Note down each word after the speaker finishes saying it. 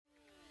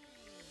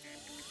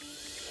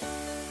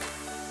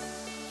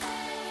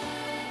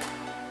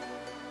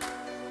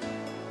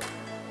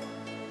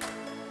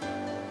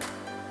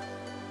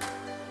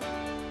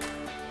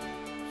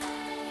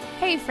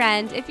Hey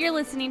friend, if you're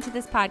listening to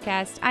this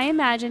podcast, I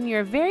imagine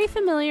you're very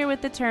familiar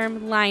with the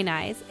term line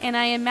eyes, and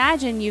I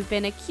imagine you've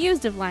been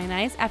accused of line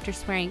eyes after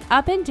swearing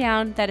up and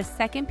down that a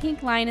second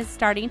pink line is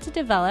starting to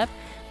develop,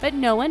 but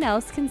no one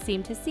else can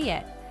seem to see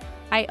it.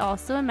 I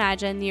also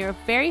imagine you're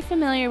very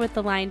familiar with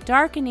the line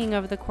darkening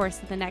over the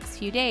course of the next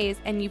few days,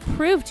 and you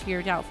proved to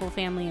your doubtful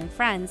family and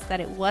friends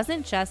that it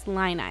wasn't just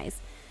line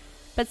eyes.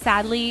 But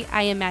sadly,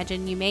 I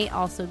imagine you may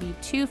also be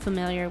too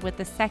familiar with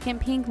the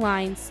second pink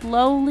line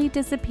slowly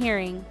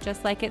disappearing,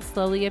 just like it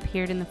slowly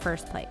appeared in the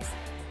first place.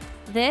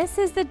 This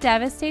is the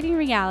devastating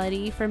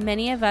reality for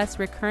many of us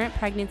recurrent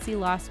pregnancy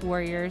loss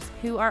warriors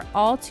who are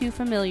all too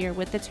familiar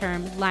with the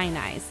term line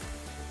eyes.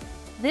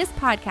 This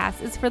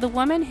podcast is for the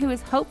woman who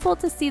is hopeful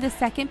to see the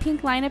second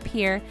pink line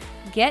appear,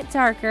 get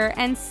darker,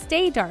 and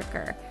stay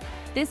darker.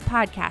 This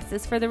podcast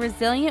is for the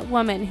resilient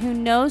woman who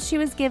knows she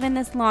was given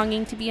this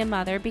longing to be a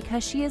mother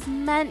because she is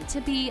meant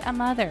to be a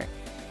mother.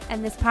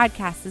 And this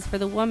podcast is for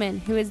the woman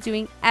who is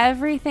doing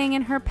everything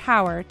in her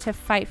power to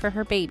fight for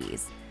her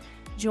babies.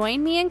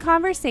 Join me in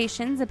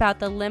conversations about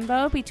the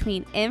limbo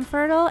between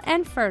infertile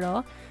and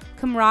fertile,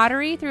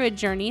 camaraderie through a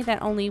journey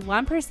that only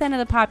 1% of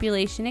the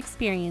population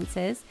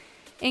experiences,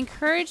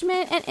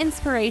 encouragement and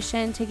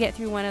inspiration to get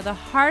through one of the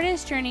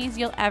hardest journeys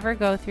you'll ever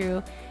go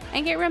through,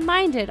 and get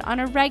reminded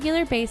on a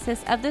regular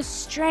basis of the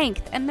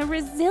strength and the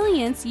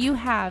resilience you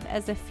have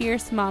as a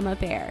fierce mama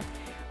bear.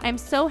 I'm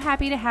so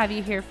happy to have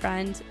you here,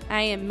 friend.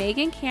 I am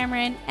Megan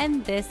Cameron,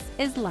 and this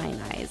is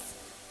Line Eyes.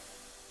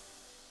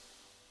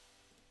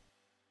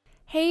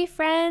 Hey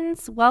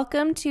friends,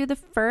 welcome to the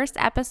first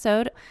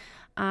episode.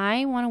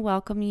 I want to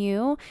welcome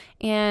you,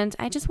 and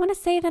I just want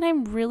to say that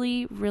I'm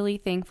really, really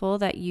thankful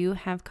that you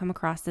have come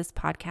across this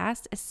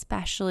podcast,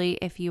 especially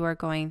if you are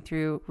going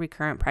through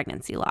recurrent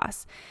pregnancy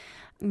loss.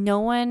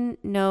 No one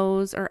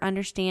knows or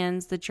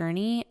understands the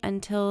journey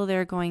until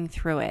they're going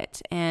through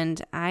it.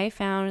 And I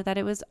found that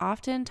it was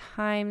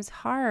oftentimes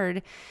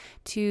hard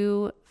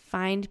to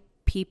find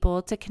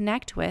people to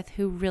connect with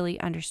who really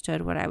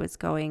understood what I was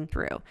going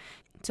through.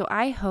 So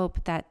I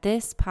hope that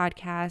this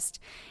podcast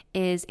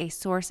is a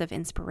source of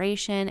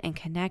inspiration and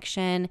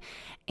connection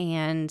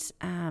and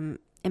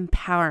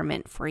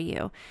empowerment for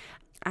you.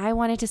 I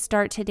wanted to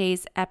start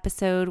today's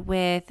episode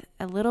with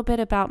a little bit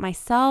about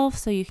myself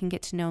so you can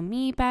get to know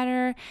me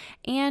better,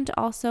 and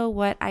also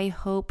what I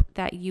hope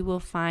that you will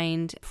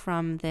find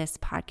from this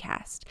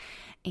podcast.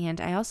 And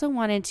I also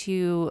wanted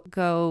to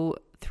go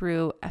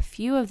through a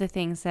few of the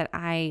things that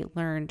I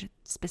learned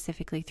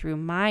specifically through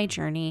my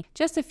journey,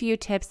 just a few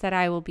tips that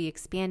I will be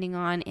expanding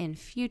on in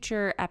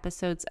future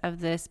episodes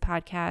of this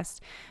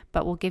podcast,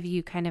 but will give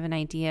you kind of an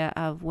idea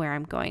of where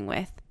I'm going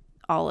with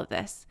all of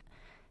this.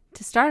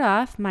 To start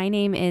off, my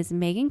name is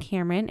Megan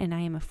Cameron, and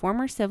I am a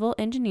former civil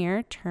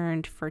engineer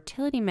turned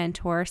fertility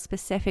mentor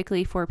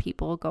specifically for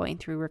people going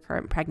through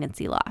recurrent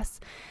pregnancy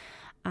loss.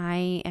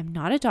 I am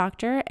not a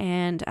doctor,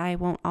 and I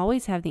won't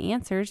always have the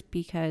answers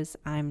because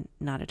I'm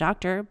not a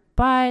doctor,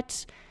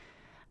 but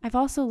I've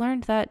also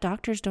learned that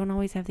doctors don't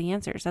always have the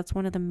answers. That's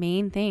one of the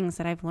main things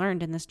that I've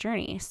learned in this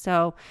journey.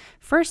 So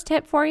first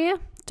tip for you,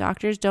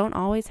 doctors don't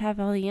always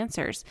have all the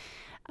answers.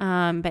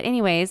 But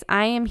anyways,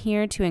 I am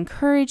here to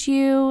encourage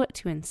you,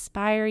 to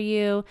inspire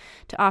you,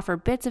 to offer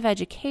bits of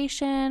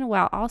education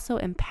while also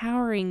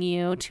empowering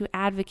you to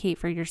advocate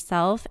for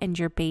yourself and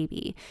your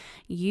baby.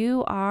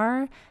 You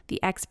are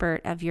the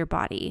expert of your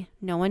body.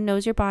 No one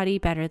knows your body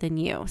better than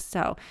you.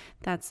 So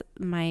that's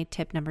my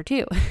tip number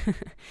 2.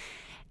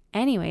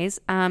 Anyways,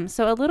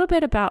 so a little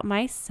bit about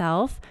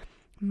myself.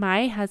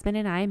 My husband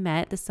and I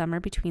met the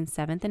summer between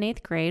 7th and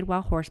 8th grade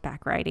while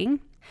horseback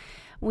riding.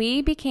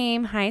 We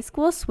became high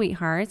school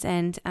sweethearts,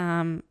 and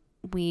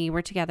we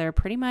were together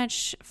pretty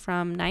much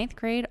from 9th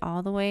grade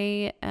all the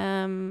way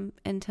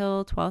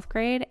until 12th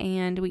grade,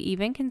 and we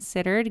even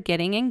considered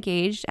getting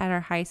engaged at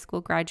our high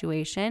school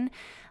graduation,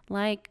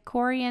 like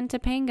Corey and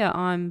Topanga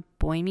on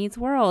Boy Meets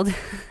World.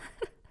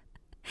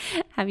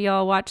 Have you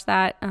all watched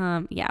that?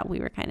 Yeah,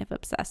 we were kind of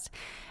obsessed.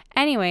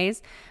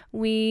 Anyways,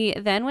 we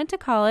then went to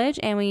college,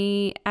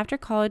 and after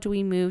college,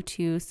 we moved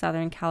to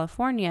Southern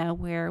California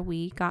where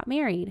we got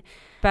married.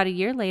 About a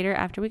year later,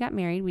 after we got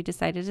married, we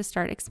decided to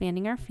start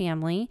expanding our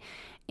family.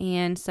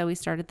 And so we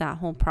started that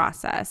whole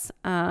process.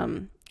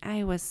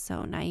 I was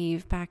so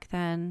naive back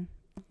then,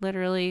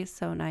 literally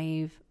so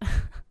naive.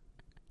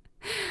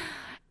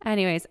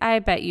 Anyways, I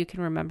bet you can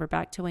remember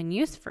back to when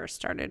you first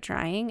started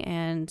trying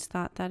and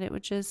thought that it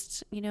would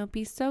just,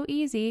 be so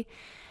easy.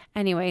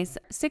 Anyways,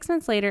 6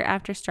 months later,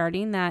 after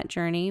starting that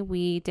journey,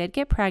 we did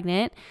get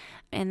pregnant,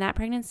 and that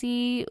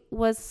pregnancy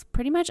was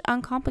pretty much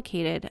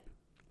uncomplicated.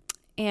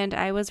 And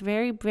I was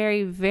very,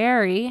 very,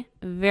 very,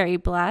 very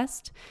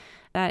blessed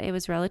that it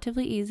was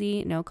relatively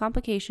easy, no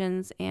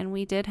complications, and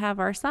we did have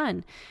our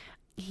son.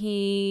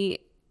 We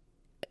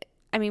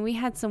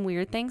had some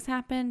weird things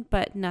happen,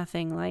 but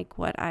nothing like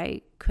what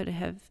I could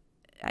have.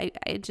 I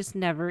just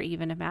never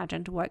even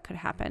imagined what could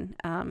happen.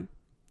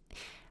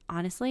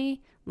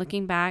 Honestly,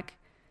 looking back,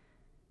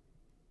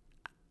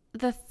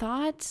 the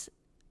thought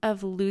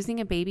of losing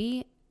a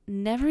baby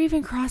never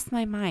even crossed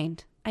my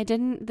mind.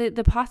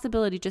 the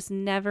possibility just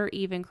never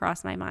even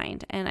crossed my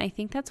mind. And I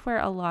think that's where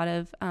a lot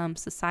of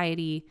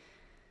society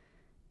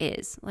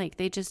is. Like,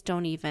 they just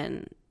don't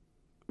even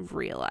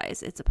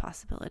realize it's a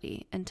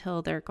possibility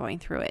until they're going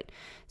through it.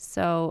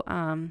 So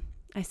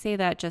I say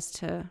that just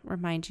to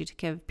remind you to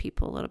give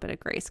people a little bit of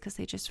grace, because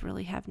they just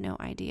really have no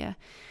idea.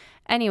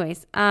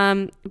 Anyways,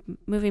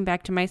 moving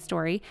back to my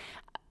story.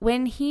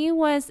 When he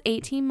was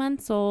 18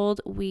 months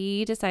old,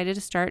 we decided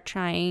to start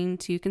trying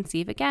to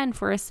conceive again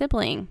for a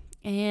sibling.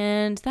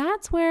 And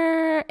that's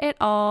where it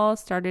all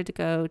started to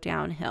go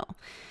downhill.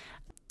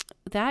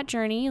 That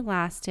journey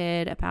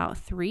lasted about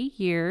 3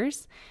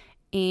 years.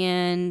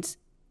 And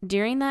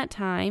during that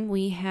time,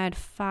 we had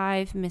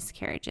 5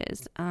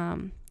 miscarriages.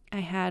 I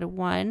had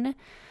 1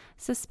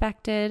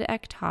 suspected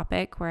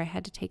ectopic where I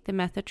had to take the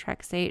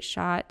methotrexate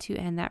shot to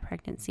end that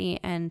pregnancy.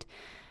 And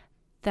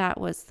that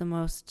was the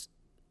most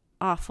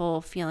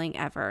awful feeling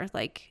ever.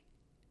 Like,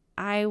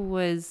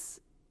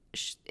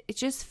 it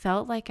just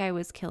felt like I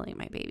was killing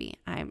my baby,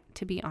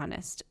 to be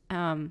honest.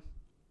 And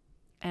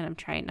I'm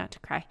trying not to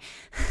cry.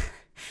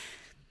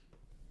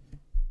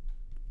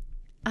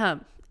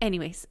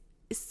 Anyways,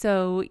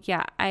 so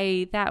yeah,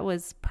 that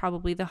was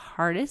probably the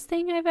hardest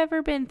thing I've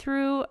ever been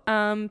through,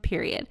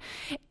 period.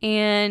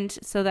 And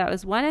so that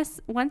was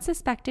one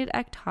suspected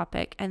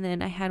ectopic. And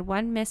then I had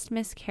 1 missed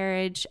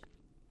miscarriage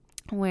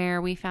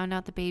where we found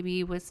out the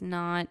baby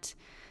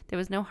there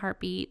was no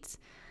heartbeat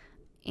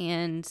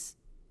and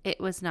it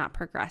was not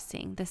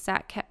progressing. The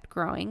sac kept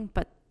growing,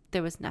 but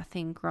there was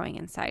nothing growing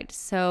inside.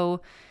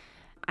 So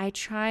I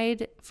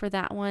tried for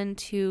that one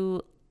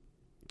to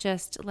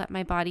just let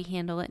my body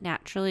handle it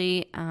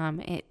naturally.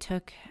 It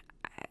took,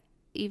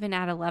 even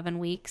at 11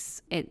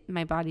 weeks,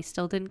 my body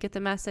still didn't get the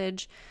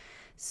message.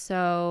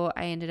 So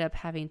I ended up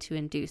having to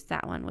induce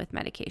that one with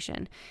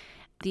medication.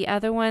 The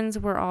other ones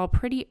were all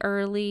pretty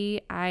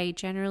early. I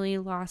generally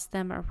lost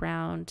them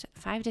around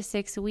 5 to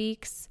 6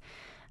 weeks,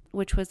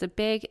 which was a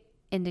big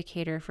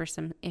indicator for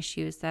some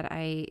issues that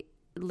I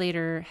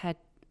later had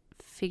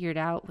figured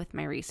out with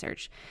my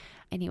research.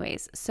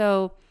 Anyways,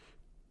 so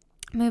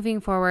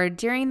moving forward,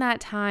 during that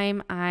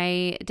time,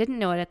 I didn't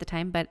know it at the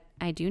time, but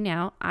I do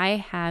now. I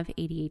have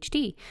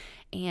ADHD.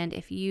 And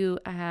if you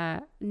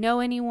know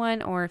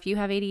anyone, or if you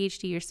have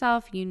ADHD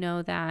yourself, you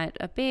know that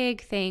a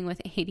big thing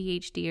with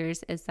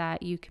ADHDers is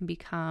that you can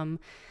become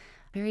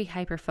very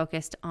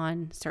hyper-focused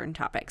on certain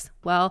topics.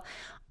 Well,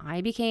 I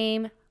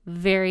became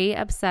very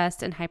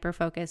obsessed and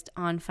hyper-focused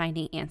on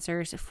finding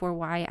answers for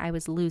why I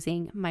was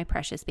losing my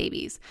precious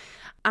babies.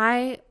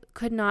 I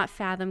could not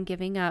fathom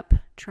giving up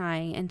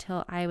trying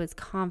until I was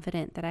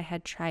confident that I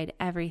had tried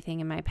everything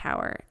in my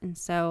power. And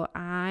so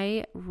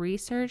I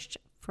researched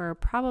for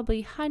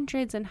probably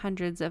hundreds and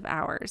hundreds of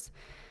hours.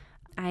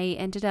 I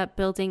ended up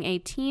building a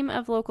team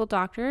of local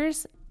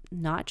doctors,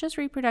 not just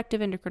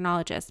reproductive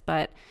endocrinologists,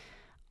 but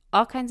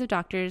all kinds of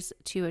doctors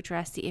to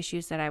address the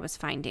issues that I was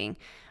finding.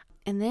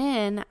 And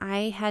then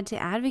I had to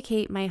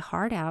advocate my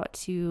heart out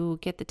to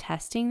get the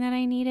testing that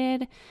I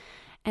needed.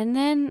 And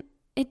then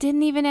it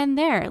didn't even end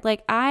there.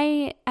 Like,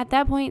 I, at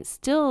that point,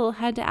 still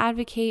had to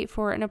advocate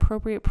for an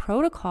appropriate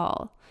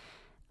protocol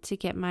to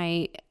get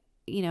my,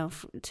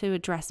 to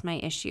address my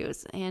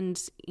issues.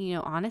 And,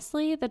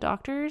 honestly, the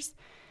doctors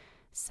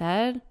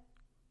said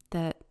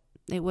that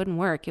it wouldn't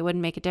work. It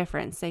wouldn't make a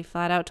difference. They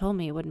flat out told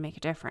me it wouldn't make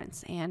a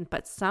difference.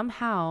 But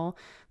somehow,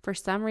 for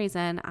some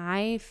reason,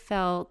 I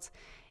felt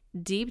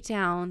deep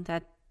down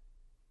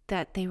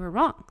that they were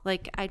wrong.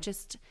 Like,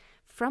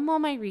 from all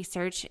my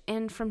research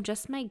and from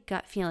just my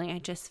gut feeling, I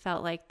just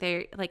felt like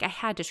I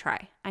had to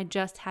try. I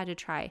just had to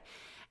try.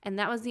 And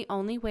that was the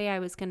only way I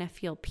was going to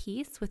feel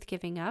peace with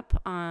giving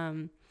up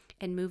and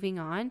moving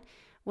on,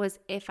 was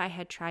if I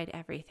had tried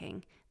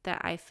everything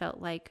that I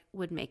felt like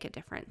would make a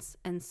difference.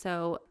 And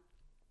so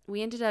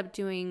we ended up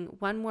doing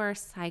one more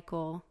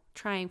cycle,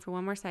 trying for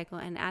one more cycle.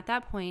 And at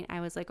that point,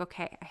 I was like,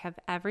 okay, I have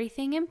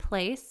everything in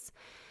place.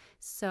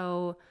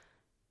 So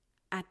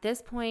at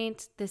this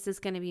point, this is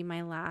going to be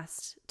my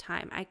last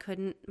time.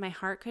 My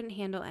heart couldn't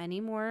handle any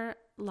more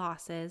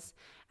losses.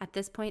 At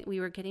this point, we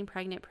were getting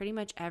pregnant pretty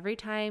much every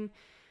time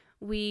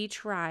we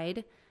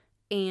tried,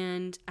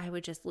 and I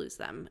would just lose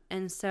them.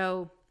 And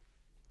so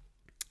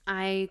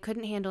I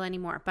couldn't handle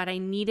anymore, but I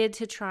needed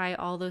to try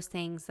all those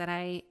things that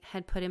I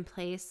had put in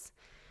place.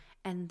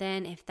 And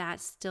then if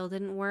that still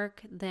didn't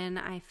work, then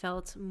I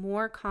felt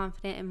more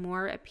confident and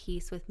more at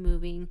peace with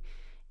moving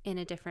in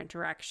a different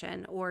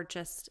direction, or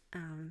just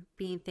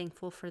being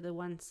thankful for the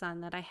one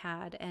son that I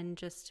had, and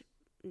just,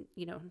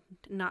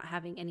 not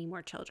having any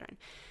more children.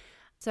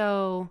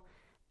 So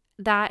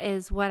that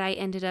is what I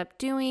ended up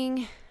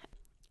doing.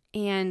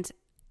 And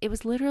it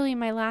was literally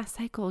my last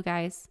cycle,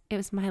 guys. It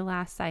was my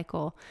last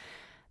cycle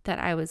that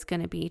I was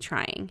going to be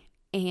trying.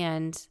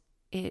 And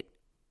it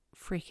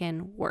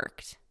freaking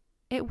worked.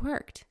 It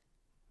worked.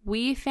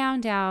 We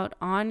found out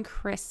on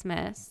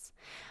Christmas.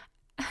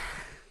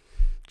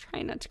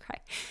 Trying not to cry.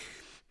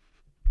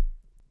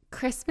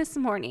 Christmas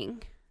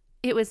morning.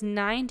 It was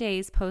 9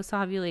 days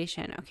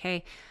post-ovulation,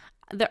 okay?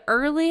 The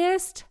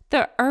earliest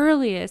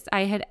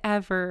I had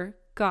ever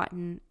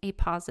gotten a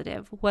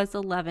positive was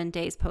 11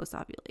 days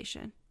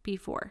post-ovulation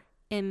before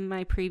in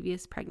my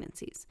previous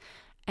pregnancies.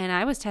 And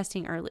I was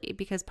testing early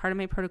because part of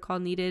my protocol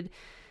needed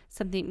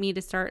me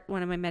to start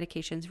one of my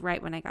medications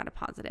right when I got a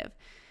positive.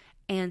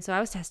 And so I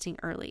was testing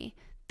early.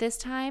 This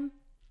time,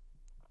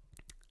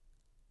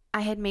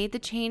 I had made the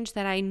change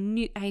that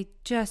I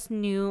just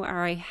knew,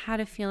 or I had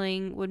a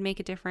feeling would make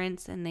a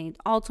difference, and they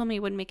all told me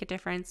it would make a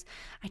difference.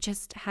 I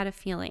just had a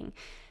feeling.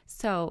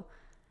 So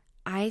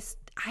I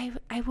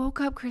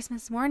woke up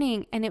Christmas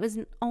morning, and it was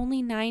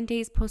only 9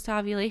 days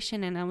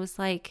post-ovulation, and I was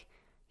like,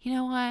 you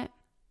know what?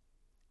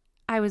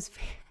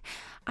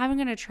 I'm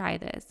going to try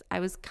this. I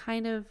was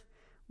kind of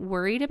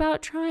worried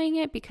about trying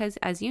it because,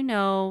 as you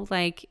know,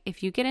 like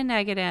if you get a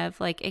negative,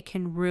 like it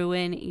can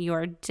ruin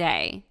your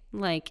day.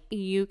 Like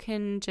you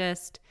can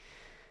just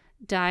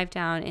dive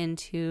down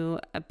into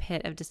a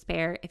pit of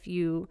despair if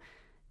you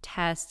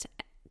test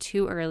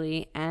too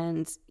early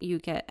and you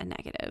get a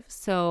negative.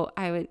 So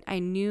I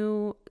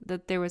knew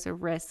that there was a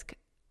risk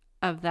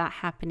of that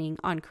happening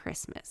on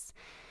Christmas.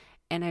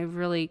 And I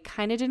really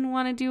kind of didn't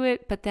want to do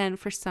it. But then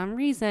for some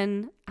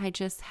reason, I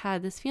just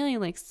had this feeling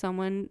like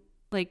someone,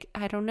 like,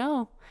 I don't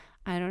know.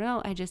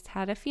 I just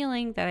had a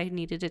feeling that I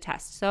needed to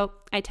test. So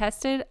I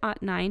tested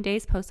at 9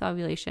 days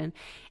post-ovulation.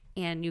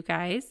 And you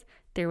guys,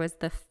 there was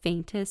the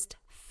faintest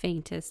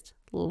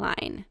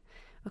line.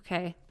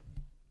 Okay.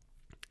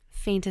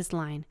 Faintest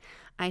line.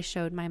 I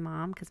showed my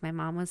mom because my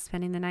mom was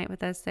spending the night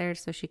with us there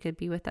so she could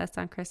be with us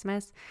on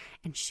Christmas.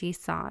 And she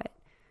saw it.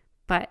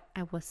 But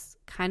I was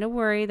kind of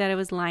worried that it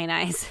was line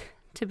eyes,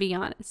 to be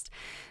honest.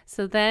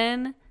 So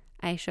then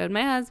I showed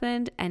my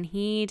husband and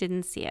he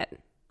didn't see it.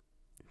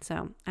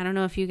 So I don't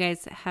know if you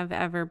guys have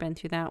ever been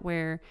through that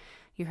where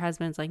your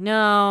husband's like,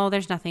 no,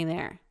 there's nothing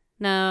there.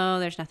 No,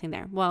 there's nothing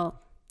there.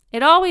 Well,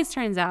 it always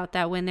turns out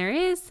that when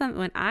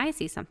when I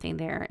see something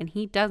there and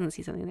he doesn't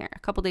see something there, a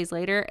couple days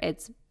later,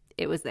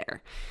 it was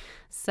there.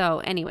 So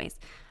anyways,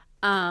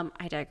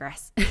 I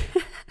digress.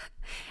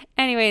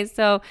 Anyways,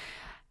 so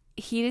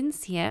he didn't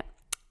see it,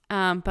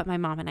 but my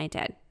mom and I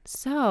did.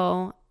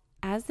 So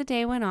as the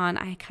day went on,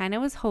 I kind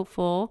of was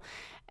hopeful,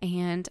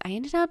 and I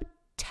ended up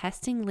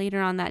testing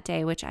later on that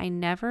day, which I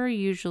never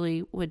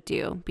usually would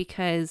do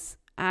because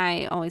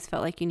I always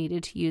felt like you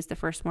needed to use the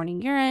first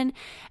morning urine,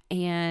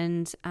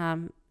 and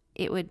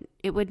it would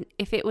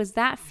if it was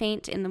that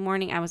faint in the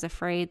morning, I was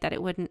afraid that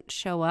it wouldn't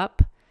show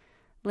up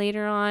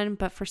later on,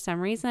 but for some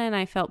reason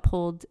I felt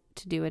pulled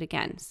to do it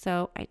again.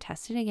 So I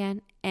tested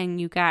again, and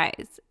you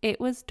guys,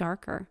 it was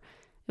darker.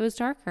 It was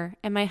darker,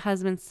 and my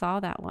husband saw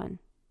that one.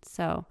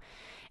 So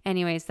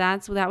anyways,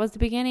 that was the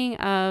beginning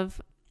of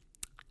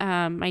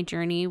my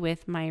journey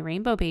with my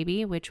rainbow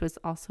baby, which was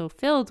also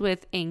filled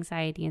with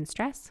anxiety and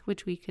stress,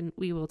 which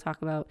we will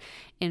talk about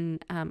in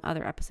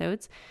other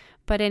episodes.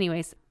 But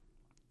anyways,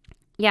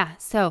 yeah,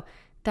 so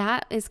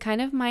that is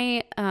kind of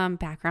my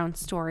background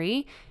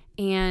story.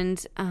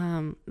 And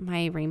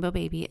my rainbow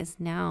baby is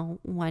now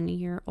 1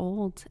 year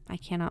old. I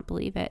cannot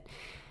believe it.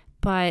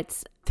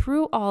 But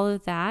through all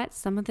of that,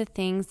 some of the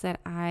things that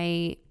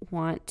I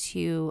want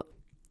to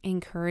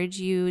encourage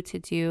you to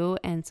do,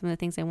 and some of the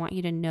things I want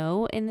you to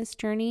know in this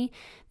journey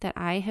that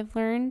I have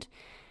learned,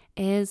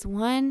 is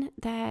one,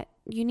 that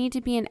you need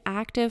to be an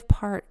active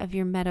part of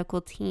your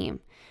medical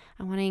team.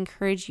 I want to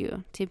encourage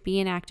you to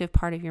be an active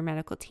part of your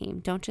medical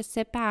team. Don't just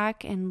sit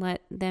back and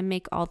let them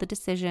make all the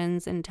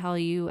decisions and tell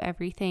you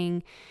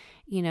everything.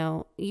 You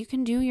know, you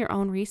can do your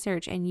own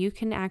research, and you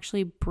can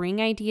actually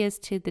bring ideas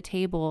to the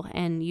table,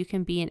 and you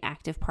can be an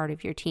active part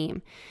of your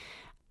team.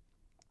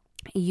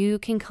 You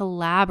can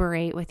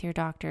collaborate with your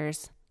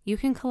doctors. You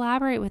can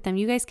collaborate with them.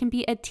 You guys can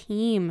be a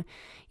team.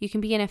 You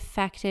can be an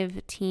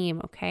effective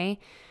team, okay?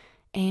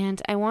 And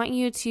I want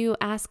you to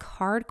ask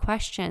hard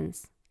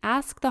questions.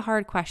 Ask the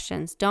hard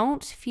questions.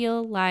 Don't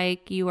feel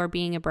like you are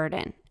being a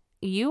burden.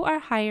 You are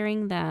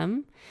hiring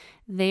them.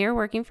 They are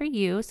working for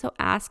you. So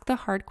ask the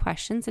hard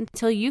questions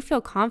until you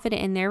feel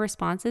confident in their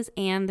responses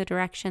and the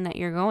direction that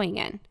you're going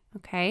in,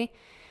 okay?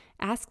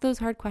 Ask those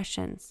hard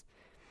questions.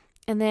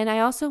 And then I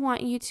also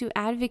want you to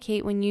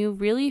advocate when you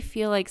really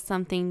feel like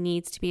something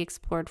needs to be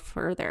explored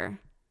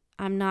further.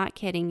 I'm not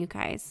kidding, you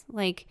guys.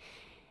 Like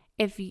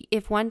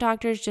if one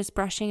doctor is just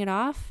brushing it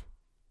off,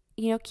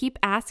 keep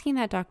asking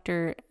that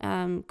doctor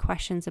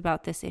questions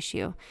about this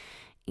issue,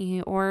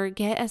 or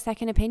get a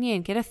second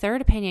opinion, get a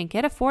third opinion,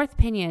 get a fourth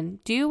opinion.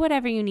 Do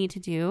whatever you need to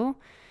do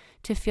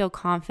to feel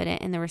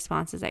confident in the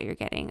responses that you're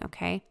getting,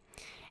 okay?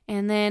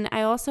 And then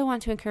I also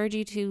want to encourage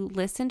you to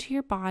listen to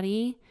your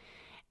body.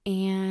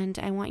 And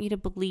I want you to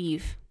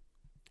believe.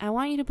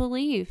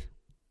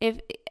 If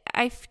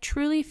I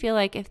truly feel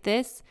like if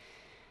this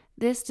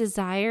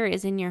desire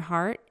is in your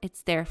heart,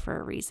 it's there for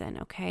a reason,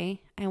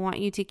 okay? I want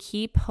you to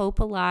keep hope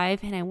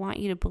alive, and I want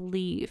you to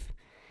believe.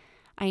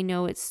 I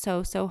know it's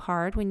so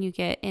hard when you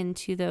get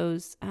into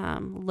those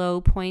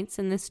low points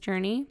in this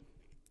journey.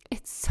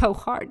 It's so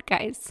hard,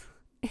 guys.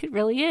 It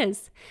really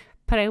is.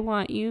 But I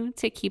want you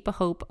to keep a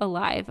hope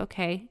alive,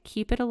 okay?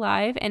 Keep it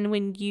alive. And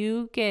when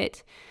you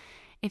get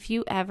If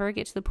you ever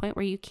get to the point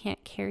where you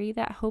can't carry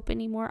that hope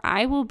anymore,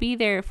 I will be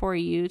there for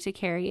you to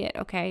carry it,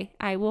 okay?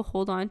 I will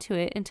hold on to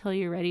it until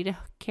you're ready to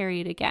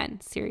carry it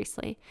again,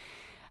 seriously.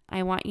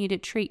 I want you to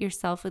treat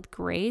yourself with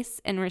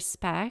grace and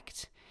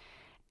respect,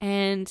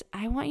 and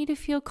I want you to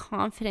feel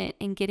confident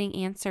in getting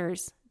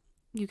answers.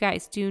 You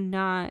guys, do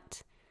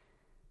not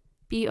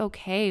be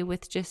okay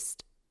with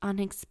just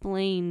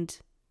unexplained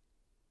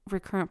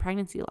recurrent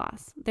pregnancy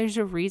loss. There's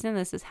a reason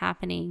this is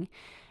happening,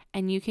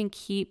 and you can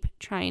keep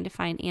trying to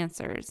find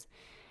answers.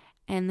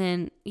 And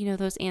then,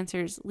 those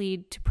answers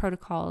lead to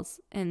protocols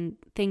and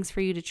things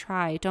for you to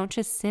try. Don't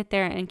just sit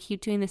there and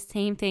keep doing the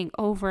same thing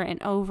over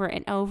and over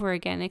and over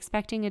again,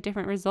 expecting a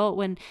different result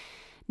when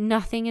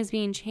nothing is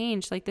being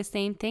changed. Like, the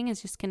same thing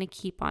is just going to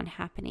keep on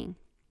happening.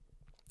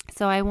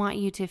 So I want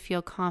you to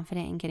feel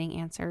confident in getting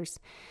answers.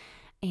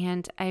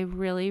 And I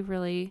really,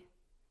 really,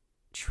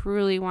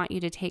 truly want you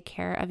to take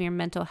care of your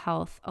mental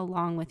health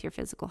along with your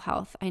physical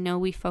health. I know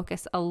we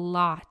focus a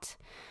lot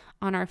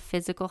on our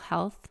physical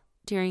health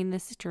during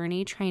this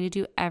journey, trying to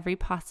do every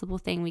possible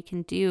thing we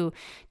can do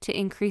to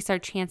increase our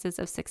chances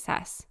of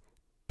success.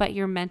 But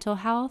your mental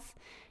health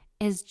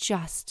is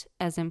just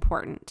as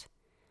important.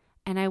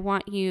 And I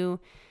want you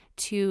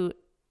to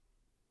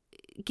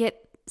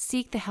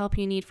seek the help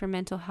you need for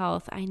mental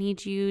health. I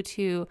want you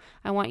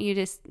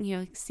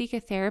to, seek a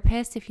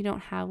therapist if you don't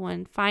have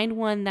one. Find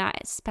one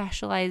that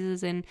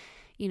specializes in,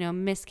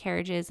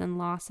 miscarriages and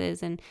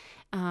losses and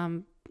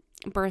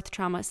birth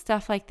trauma,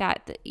 stuff like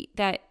that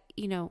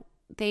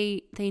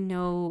they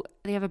know,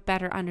 they have a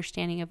better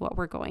understanding of what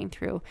we're going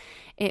through.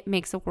 It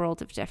makes a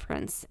world of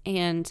difference.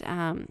 And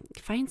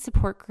find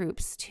support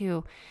groups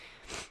too.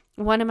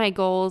 One of my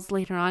goals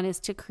later on is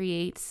to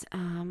create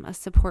a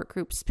support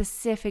group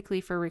specifically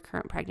for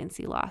recurrent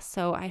pregnancy loss.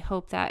 So I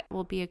hope that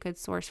will be a good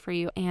source for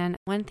you. And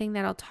one thing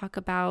that I'll talk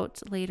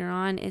about later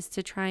on is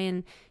to try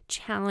and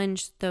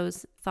challenge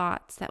those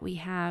thoughts that we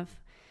have.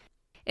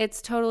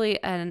 It's totally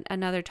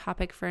another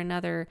topic for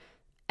another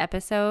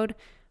episode,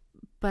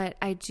 but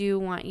I do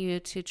want you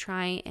to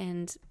try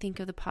and think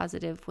of the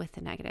positive with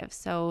the negative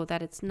so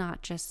that it's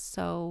not just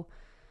so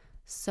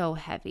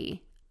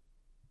heavy.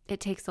 It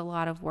takes a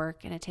lot of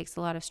work and it takes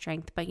a lot of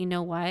strength. But you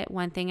know what?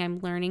 One thing I'm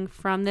learning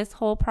from this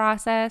whole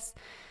process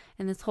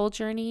and this whole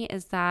journey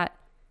is that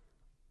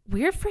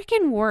we're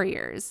freaking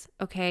warriors,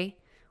 okay?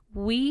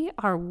 We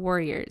are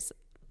warriors.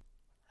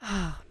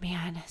 Oh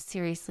man,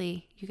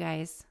 seriously, you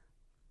guys.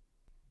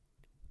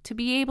 To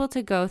be able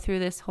to go through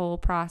this whole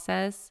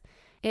process,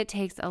 it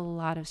takes a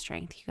lot of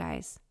strength, you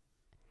guys.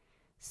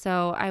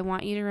 So I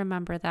want you to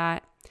remember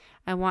that.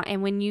 And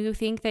when you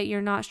think that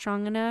you're not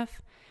strong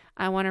enough,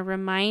 I want to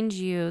remind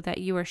you that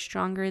you are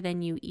stronger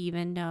than you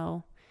even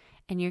know.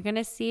 And you're going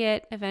to see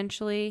it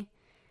eventually.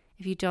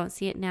 If you don't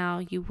see it now,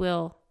 you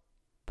will.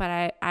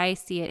 But I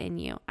see it in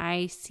you.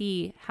 I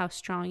see how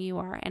strong you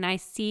are. And I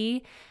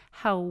see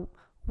how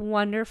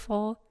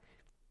wonderful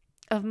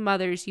of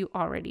mothers you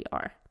already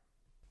are.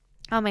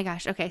 Oh my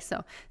gosh. Okay,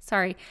 so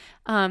sorry.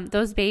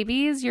 Those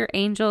babies, your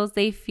angels,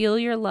 they feel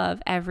your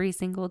love every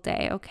single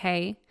day,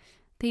 okay?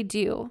 They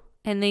do.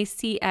 And they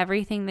see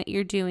everything that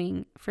you're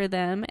doing for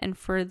them and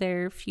for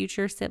their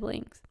future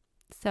siblings.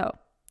 So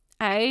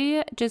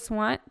I just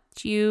want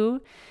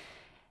you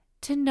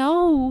to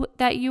know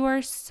that you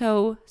are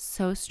so,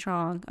 so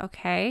strong,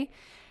 okay?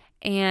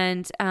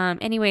 And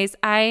anyways,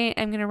 I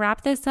am going to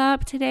wrap this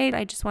up today.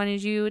 I just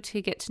wanted you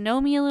to get to know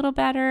me a little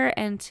better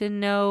and to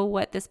know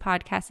what this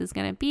podcast is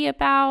going to be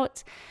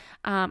about.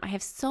 I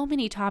have so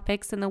many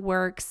topics in the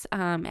works,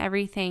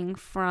 everything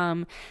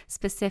from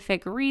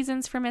specific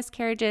reasons for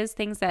miscarriages,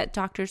 things that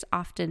doctors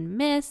often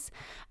miss,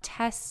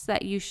 tests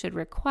that you should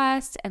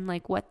request and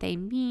like what they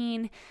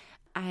mean.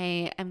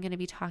 I am going to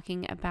be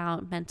talking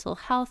about mental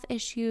health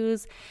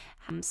issues.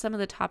 Some of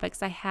the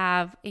topics I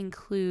have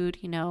include,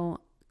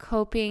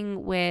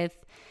 coping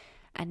with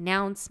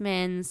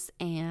announcements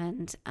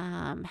and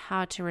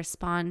how to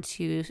respond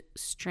to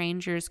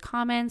strangers'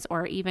 comments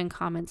or even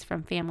comments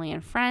from family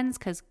and friends,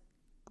 because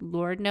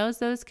Lord knows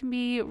those can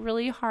be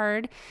really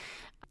hard.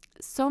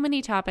 So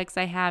many topics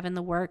I have in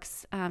the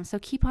works. So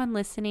keep on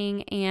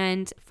listening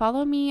and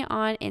follow me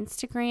on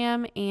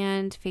Instagram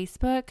and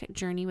Facebook,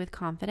 Journey with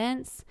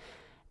Confidence.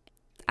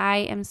 I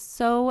am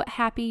so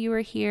happy you are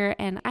here,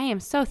 and I am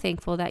so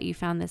thankful that you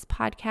found this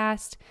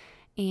podcast.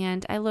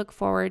 And I look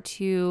forward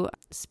to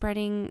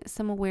spreading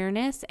some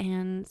awareness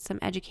and some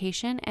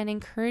education and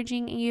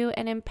encouraging you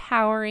and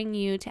empowering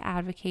you to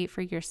advocate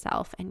for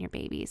yourself and your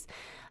babies.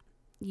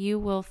 You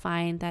will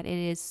find that it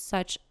is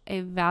such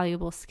a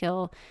valuable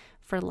skill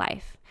for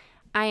life.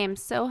 I am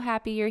so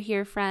happy you're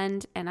here,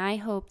 friend, and I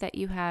hope that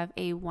you have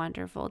a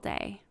wonderful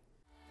day.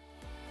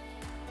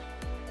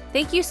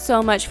 Thank you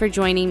so much for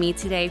joining me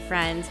today,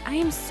 friends. I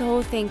am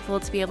so thankful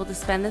to be able to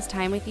spend this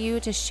time with you,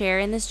 to share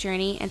in this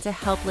journey, and to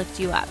help lift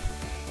you up.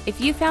 If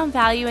you found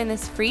value in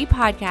this free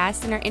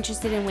podcast and are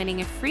interested in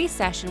winning a free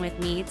session with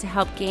me to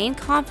help gain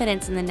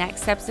confidence in the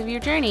next steps of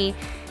your journey,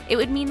 it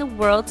would mean the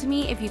world to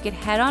me if you could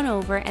head on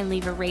over and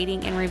leave a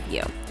rating and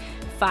review.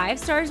 5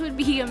 stars would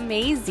be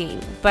amazing.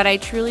 But I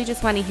truly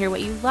just want to hear what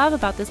you love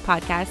about this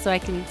podcast so I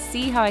can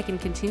see how I can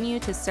continue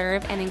to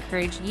serve and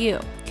encourage you.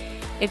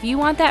 If you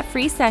want that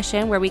free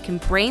session where we can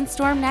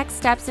brainstorm next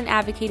steps in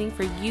advocating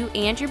for you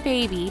and your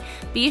baby,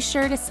 be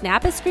sure to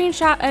snap a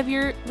screenshot of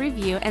your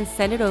review and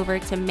send it over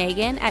to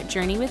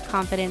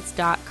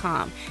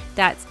Megan@JourneyWithConfidence.com.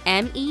 That's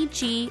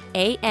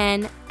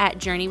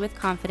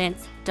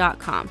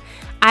MEGAN@JourneyWithConfidence.com.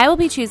 I will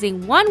be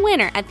choosing one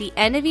winner at the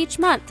end of each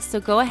month, so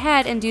go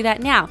ahead and do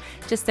that now.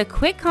 Just a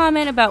quick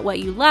comment about what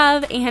you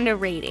love and a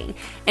rating.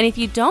 And if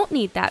you don't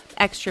need that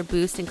extra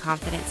boost in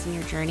confidence in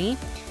your journey,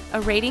 a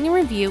rating and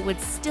review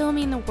would still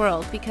mean the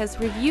world, because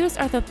reviews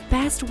are the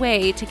best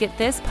way to get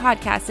this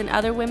podcast in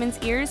other women's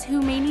ears who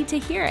may need to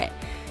hear it.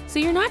 So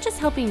you're not just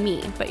helping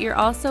me, but you're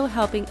also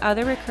helping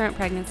other recurrent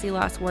pregnancy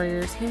loss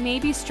warriors who may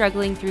be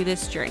struggling through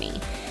this journey.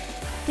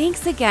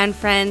 Thanks again,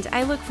 friend.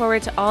 I look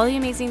forward to all the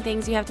amazing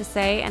things you have to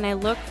say, and I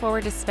look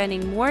forward to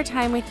spending more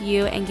time with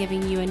you and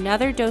giving you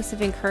another dose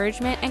of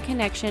encouragement and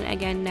connection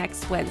again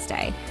next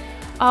Wednesday.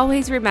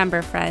 Always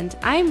remember, friend,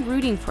 I'm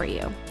rooting for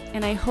you,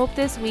 and I hope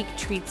this week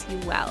treats you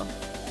well.